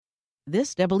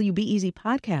This WBEZ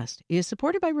podcast is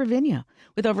supported by Ravinia,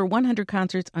 with over 100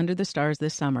 concerts under the stars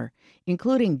this summer,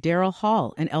 including Daryl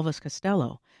Hall and Elvis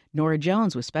Costello, Norah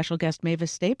Jones with special guest Mavis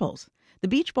Staples, The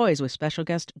Beach Boys with special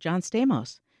guest John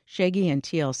Stamos, Shaggy and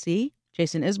TLC,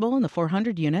 Jason Isbell and the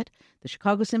 400 Unit, the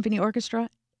Chicago Symphony Orchestra,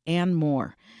 and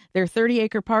more. Their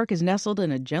 30-acre park is nestled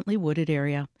in a gently wooded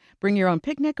area. Bring your own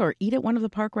picnic or eat at one of the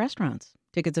park restaurants.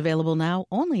 Tickets available now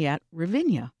only at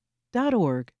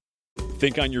ravinia.org.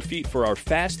 Think on your feet for our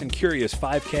Fast and Curious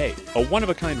 5K, a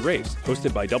one-of-a-kind race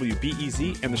hosted by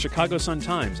WBEZ and the Chicago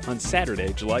Sun-Times on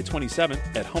Saturday, July 27th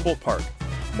at Humboldt Park.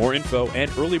 More info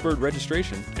and early bird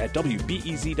registration at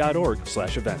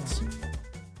wbez.org/events.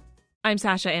 I'm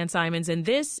Sasha Ann Simons, and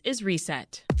this is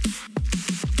Reset.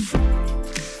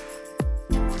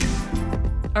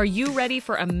 Are you ready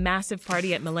for a massive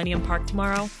party at Millennium Park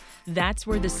tomorrow? That's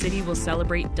where the city will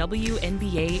celebrate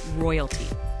WNBA royalty,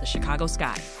 the Chicago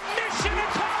Sky. Mission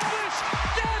accomplished!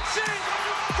 That's it!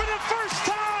 For the first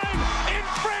time in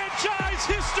franchise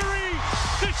history,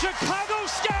 the Chicago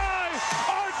Sky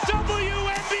are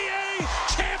WNBA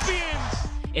champions!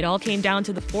 It all came down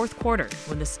to the fourth quarter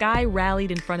when the Sky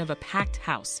rallied in front of a packed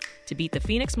house to beat the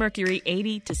Phoenix Mercury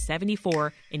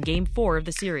 80-74 in Game 4 of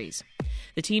the series.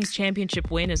 The team's championship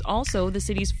win is also the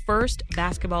city's first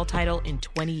basketball title in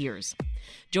 20 years.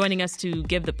 Joining us to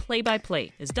give the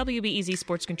play-by-play is WBEZ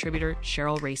sports contributor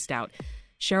Cheryl Rae Stout.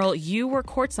 Cheryl, you were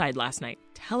courtside last night.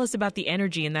 Tell us about the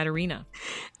energy in that arena.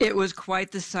 It was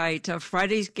quite the sight.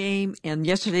 Friday's game and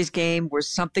yesterday's game were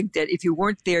something that if you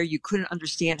weren't there, you couldn't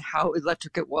understand how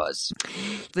electric it was.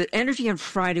 The energy on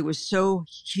Friday was so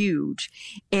huge,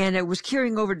 and it was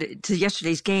carrying over to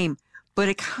yesterday's game. But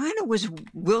it kind of was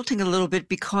wilting a little bit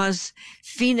because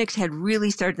Phoenix had really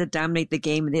started to dominate the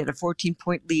game and they had a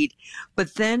 14-point lead.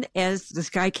 But then as the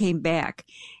Sky came back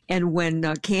and when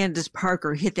Candace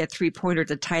Parker hit that three-pointer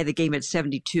to tie the game at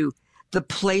 72, the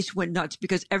place went nuts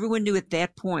because everyone knew at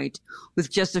that point,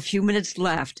 with just a few minutes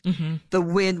left, the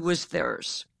win was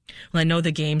theirs. Well, I know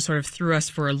the game sort of threw us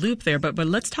for a loop there, but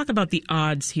let's talk about the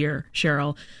odds here,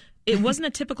 Cheryl. It wasn't a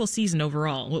typical season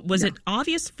overall. Was it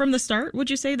obvious from the start,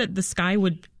 would you say, that the Sky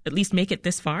would at least make it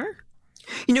this far?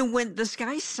 You know, when the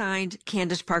Sky signed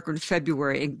Candace Parker in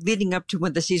February, and leading up to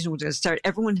when the season was going to start,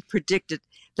 everyone predicted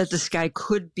that the Sky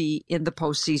could be in the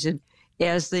postseason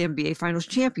as the NBA Finals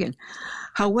champion.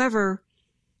 However,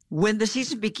 when the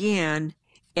season began,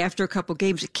 after a couple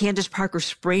games, Candace Parker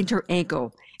sprained her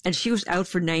ankle, and she was out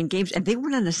for 9 games, and they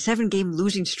went on a 7-game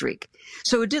losing streak.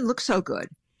 So it didn't look so good.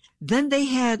 Then they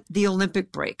had the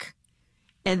Olympic break.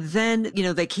 And then, you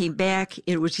know, they came back.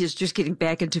 It was just getting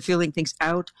back into feeling things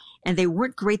out. And they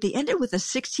weren't great. They ended with a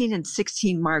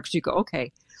 16-16 mark. So you go,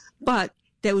 okay. But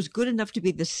that was good enough to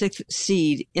be the 6th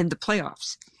seed in the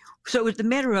playoffs. So it was the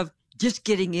matter of just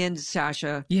getting in,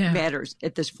 Sasha, matters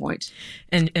at this point.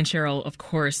 And Cheryl, of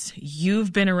course,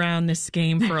 you've been around this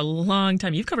game for a long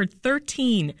time. You've covered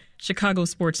 13 Chicago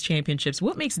sports championships.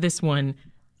 What makes this one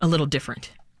a little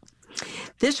different?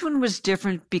 This one was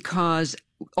different because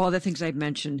all the things I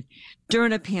mentioned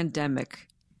during a pandemic,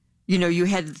 you know, you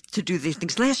had to do these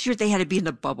things. Last year, they had to be in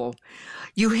the bubble.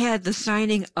 You had the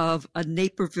signing of a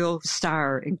Naperville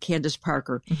star in Candace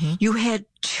Parker. You had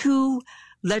 2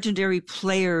 legendary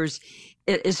players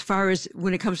as far as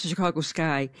when it comes to Chicago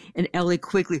Sky, and Ellie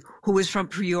Quigley, who was from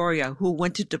Peoria, who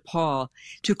went to DePaul,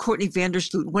 to Courtney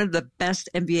Vandersloot, one of the best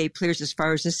NBA players as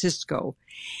far as assists go.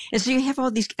 And so you have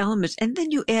all these elements, and then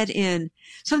you add in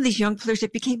some of these young players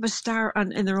that became a star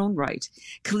in their own right.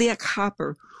 Kalia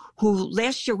Copper, who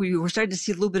last year we were starting to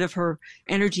see a little bit of her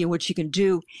energy and what she can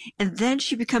do, and then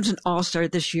she becomes an all-star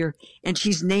this year, and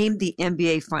she's named the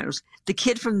NBA Finals. The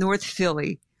kid from North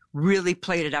Philly really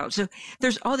played it out. So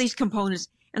there's all these components.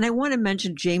 And I want to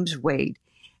mention James Wade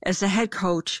as the head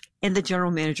coach and the general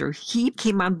manager. He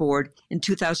came on board in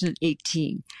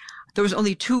 2018. There was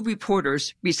only 2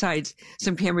 reporters besides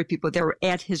some camera people that were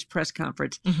at his press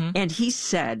conference. And he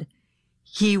said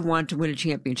he wanted to win a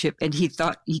championship and he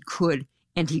thought he could,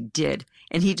 and he did.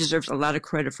 And he deserves a lot of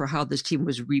credit for how this team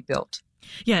was rebuilt.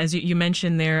 Yeah, as you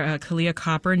mentioned there, Kalia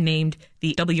Copper named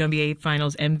the WNBA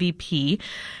Finals MVP.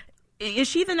 Is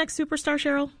she the next superstar,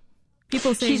 Cheryl?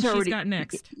 People say she's got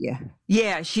next.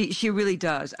 Yeah, she really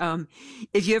does.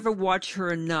 If you ever watch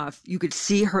her enough, you could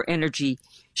see her energy.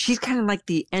 She's kind of like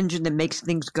the engine that makes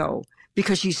things go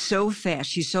because she's so fast.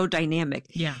 She's so dynamic.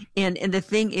 Yeah. And the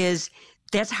thing is,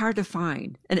 that's hard to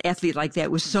find, an athlete like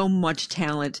that with so much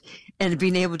talent and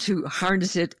being able to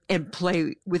harness it and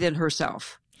play within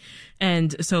herself.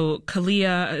 And so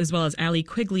Kalia, as well as Allie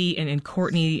Quigley and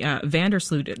Courtney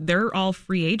Vandersloot, they're all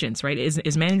free agents, right? Is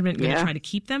management going to try to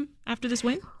keep them after this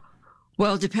win?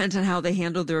 Well, it depends on how they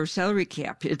handle their salary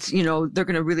cap. It's, they're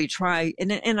going to really try.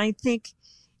 And I think,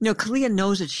 Kalia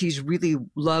knows that she's really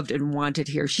loved and wanted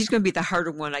here. She's going to be the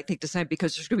harder one, I think, to sign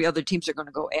because there's going to be other teams that are going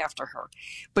to go after her.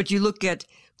 But you look at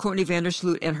Courtney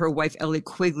Vandersloot and her wife, Ellie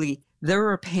Quigley,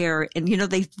 they're a pair. And,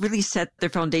 they really set their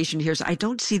foundation here. So I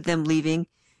don't see them leaving.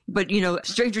 But,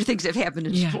 stranger things have happened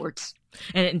in sports.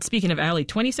 And speaking of Allie,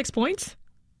 26 points?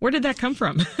 Where did that come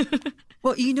from?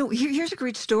 Well, here's a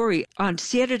great story. On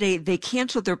Saturday, they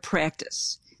canceled their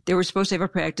practice. They were supposed to have a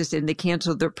practice, and they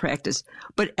canceled their practice.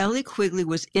 But Ellie Quigley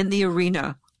was in the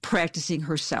arena practicing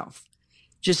herself,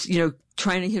 just,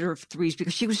 trying to hit her threes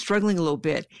because she was struggling a little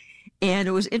bit. And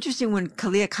it was interesting when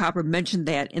Kalia Copper mentioned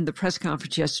that in the press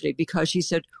conference yesterday because she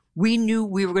said, we knew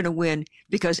we were going to win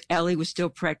because Ellie was still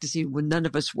practicing when none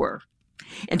of us were.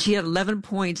 And she had 11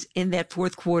 points in that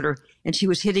fourth quarter, and she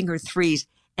was hitting her threes,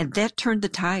 and that turned the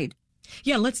tide.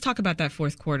 Yeah, let's talk about that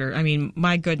fourth quarter. I mean,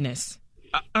 my goodness.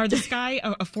 Are the Sky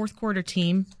a fourth quarter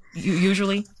team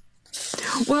usually?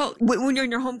 Well, when you're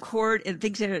in your home court and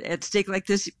things are at stake like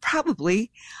this,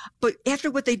 probably. But after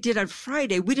what they did on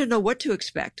Friday, we didn't know what to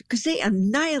expect because they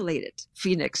annihilated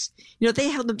Phoenix. They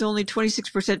held them to only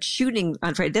 26% shooting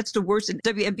on Friday. That's the worst in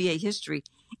WNBA history.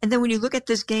 And then when you look at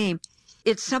this game,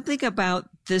 it's something about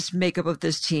this makeup of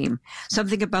this team,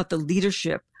 something about the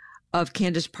leadership of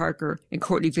Candace Parker and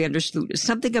Courtney Vandersloot. It's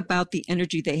something about the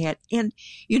energy they had. And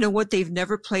you know what? They've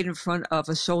never played in front of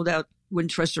a sold-out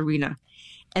Wintrust Arena.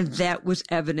 And that was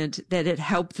evident that it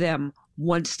helped them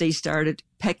once they started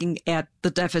pecking at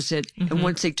the deficit. Mm-hmm. And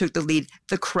once they took the lead,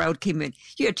 the crowd came in.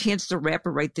 You had a chance to wrap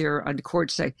her right there on the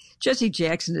court side. Jessie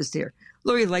Jackson is there.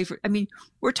 Lori Lightfoot. I mean,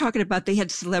 we're talking about they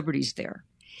had celebrities there.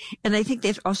 And I think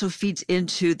that also feeds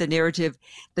into the narrative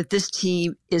that this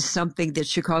team is something that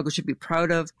Chicago should be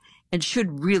proud of and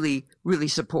should really, really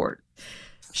support.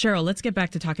 Cheryl, let's get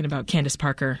back to talking about Candace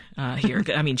Parker here.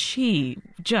 I mean, she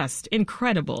just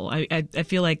incredible. I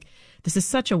feel like this is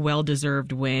such a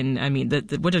well-deserved win. I mean,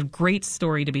 what a great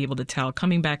story to be able to tell,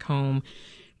 coming back home,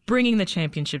 bringing the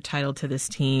championship title to this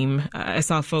team. I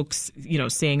saw folks,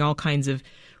 saying all kinds of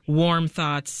warm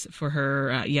thoughts for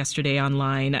her yesterday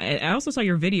online. I also saw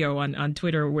your video on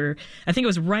Twitter where I think it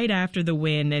was right after the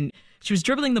win, and she was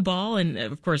dribbling the ball, and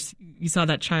of course, you saw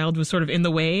that child was sort of in the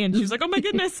way, and she was like, oh my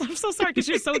goodness, I'm so sorry, because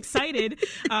she was so excited.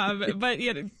 But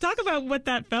talk about what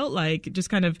that felt like, just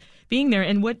kind of being there,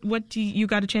 and what you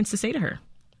got a chance to say to her.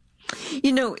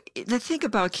 The thing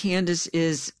about Candace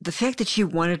is the fact that she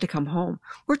wanted to come home.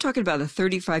 We're talking about a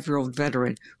 35-year-old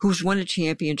veteran who's won a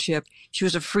championship. She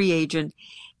was a free agent,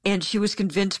 and she was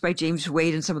convinced by James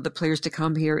Wade and some of the players to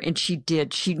come here, and she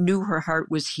did. She knew her heart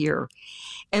was here.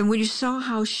 And when you saw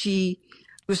how she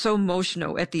was so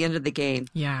emotional at the end of the game,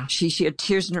 she had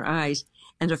tears in her eyes.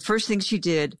 And the first thing she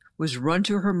did was run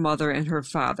to her mother and her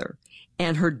father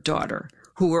and her daughter,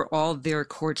 who were all there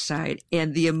courtside,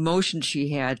 and the emotion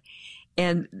she had.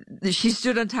 And she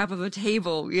stood on top of a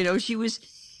table. She was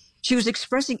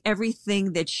expressing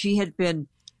everything that she had been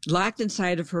locked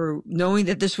inside of her, knowing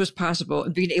that this was possible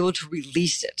and being able to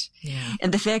release it. Yeah.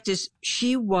 And the fact is,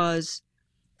 she was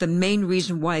the main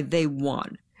reason why they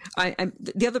won.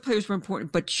 The other players were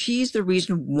important, but she's the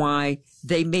reason why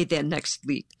they made that next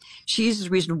leap. She's the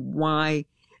reason why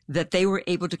that they were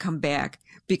able to come back,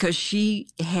 because she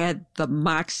had the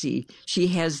moxie. She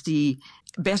has the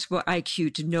basketball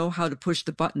IQ to know how to push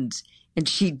the buttons. And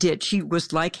she did. She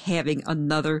was like having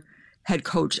another head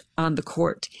coach on the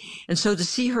court. And so to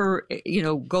see her,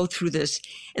 go through this,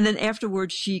 and then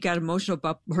afterwards she got emotional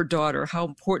about her daughter, how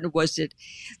important was it.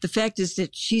 The fact is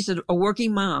that she's a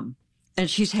working mom, and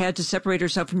she's had to separate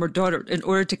herself from her daughter in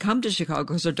order to come to Chicago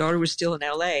because her daughter was still in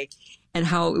LA, and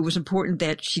how it was important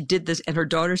that she did this. And her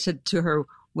daughter said to her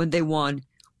when they won,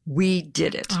 "We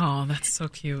did it." Oh, that's so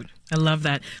cute. I love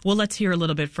that. Well, let's hear a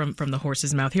little bit from the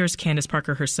horse's mouth. Here's Candace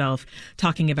Parker herself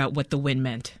talking about what the win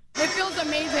meant. It feels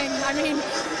amazing. I mean,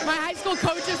 my high school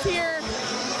coach is here.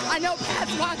 I know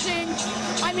Pat's watching.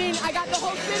 I mean, I got the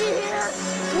whole city here.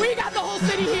 We got the whole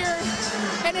city here.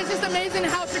 And it's just amazing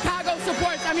how Chicago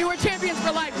supports. I mean, we're champions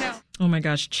for life now. Oh my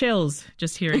gosh, chills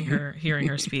just hearing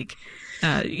her speak.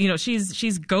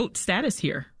 She's GOAT status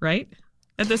here, right?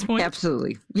 At this point?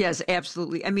 Absolutely. Yes,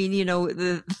 absolutely. I mean,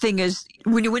 the thing is,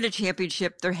 when you win a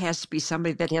championship, there has to be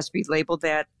somebody that has to be labeled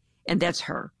that, and that's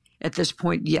her. At this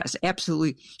point, yes,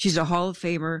 absolutely. She's a Hall of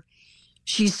Famer.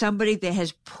 She's somebody that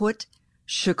has put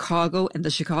Chicago and the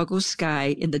Chicago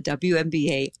Sky in the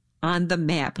WNBA on the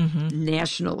map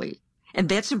nationally. And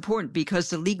that's important because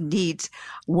the league needs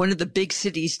one of the big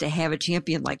cities to have a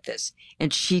champion like this.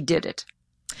 And she did it.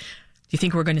 Do you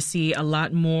think we're going to see a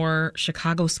lot more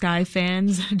Chicago Sky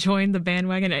fans join the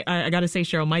bandwagon? I got to say,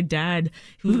 Cheryl, my dad,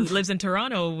 who lives in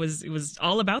Toronto, was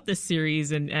all about this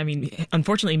series. And, I mean,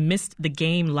 unfortunately missed the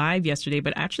game live yesterday,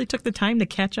 but actually took the time to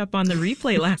catch up on the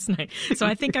replay last night. So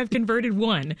I think I've converted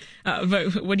one.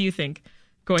 But what do you think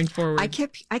going forward? I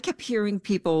kept hearing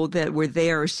people that were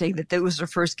there saying that was their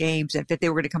first games and that they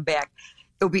were going to come back.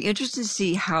 It'll be interesting to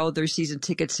see how their season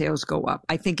ticket sales go up.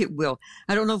 I think it will.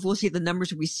 I don't know if we'll see the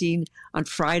numbers we've seen on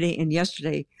Friday and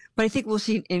yesterday, but I think we'll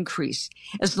see an increase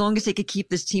as long as they could keep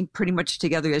this team pretty much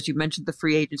together. As you mentioned, the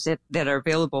free agents that are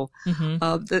available.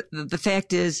 The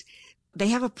fact is they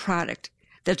have a product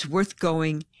that's worth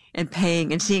going and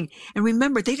paying and seeing. And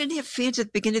remember, they didn't have fans at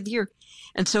the beginning of the year.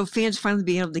 And so fans finally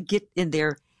being able to get in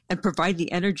there and provide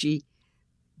the energy.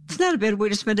 It's not a bad way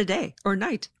to spend a day or a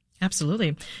night.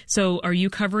 Absolutely. So are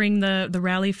you covering the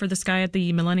rally for the Sky at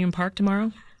the Millennium Park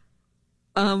tomorrow?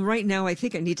 Right now, I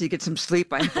think I need to get some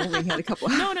sleep. I've only had a couple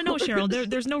of No, Cheryl,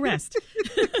 there's no rest.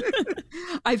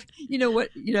 As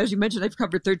you mentioned, I've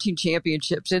covered 13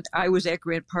 championships, and I was at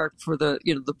Grant Park for the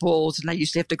Bulls, and I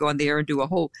used to have to go on the air and do a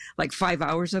whole 5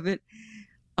 hours of it.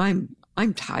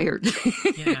 I'm tired.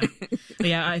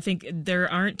 Yeah, I think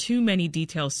there aren't too many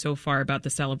details so far about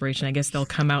the celebration. I guess they'll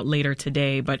come out later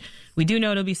today, but we do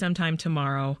know it'll be sometime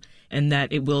tomorrow and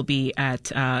that it will be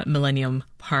at Millennium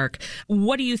Park.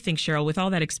 What do you think, Cheryl, with all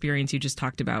that experience you just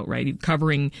talked about, right?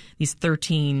 Covering these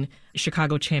 13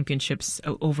 Chicago championships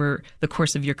over the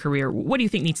course of your career, what do you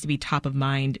think needs to be top of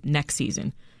mind next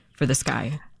season for the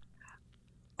Sky?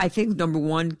 I think, number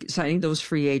one, signing those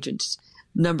free agents.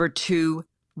 Number two,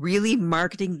 really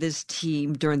marketing this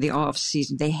team during the off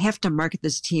season. They have to market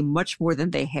this team much more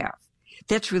than they have.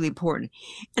 That's really important.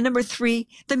 And number three,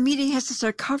 the media has to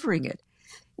start covering it.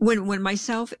 When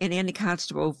myself and Andy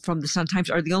Constable from the Sun-Times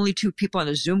are the only two people on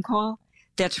a Zoom call,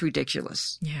 that's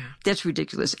ridiculous. Yeah. That's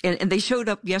ridiculous. And they showed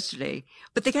up yesterday,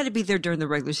 but they got to be there during the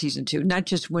regular season too, not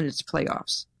just when it's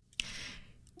playoffs.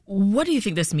 What do you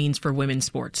think this means for women's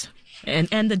sports and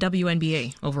the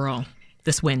WNBA overall,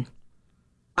 this win?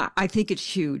 I think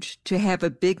it's huge to have a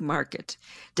big market,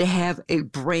 to have a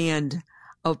brand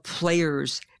of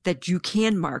players that you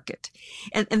can market.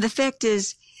 And the fact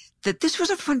is that this was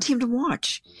a fun team to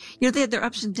watch. They had their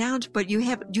ups and downs, but you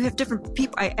have different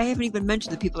people. I haven't even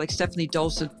mentioned the people like Stephanie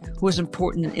Dolson, who was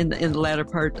important in the latter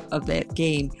part of that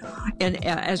game, and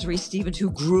Azurá Stevens,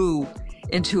 who grew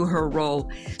into her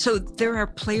role. So there are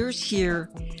players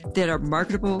here that are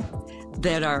marketable,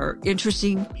 that are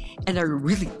interesting, and are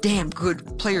really damn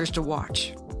good players to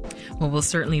watch. Well, we'll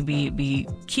certainly be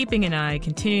keeping an eye,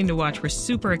 continuing to watch. We're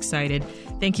super excited.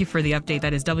 Thank you for the update.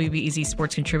 That is WBEZ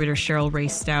sports contributor Cheryl Rae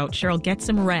Stout. Cheryl, get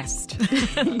some rest.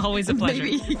 Always a pleasure.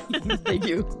 Thank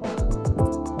you.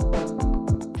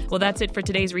 Well, that's it for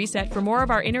today's Reset. For more of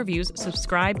our interviews,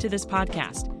 subscribe to this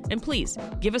podcast. And please,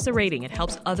 give us a rating. It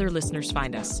helps other listeners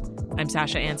find us. I'm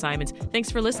Sasha Ann Simons.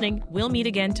 Thanks for listening. We'll meet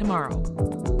again tomorrow.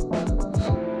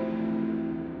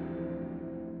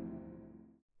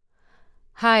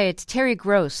 Hi, it's Terry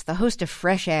Gross, the host of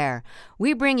Fresh Air.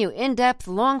 We bring you in-depth,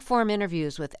 long-form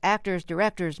interviews with actors,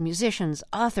 directors, musicians,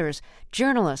 authors,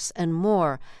 journalists, and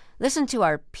more. Listen to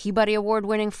our Peabody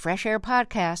Award-winning Fresh Air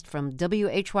podcast from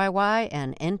WHYY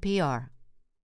and NPR.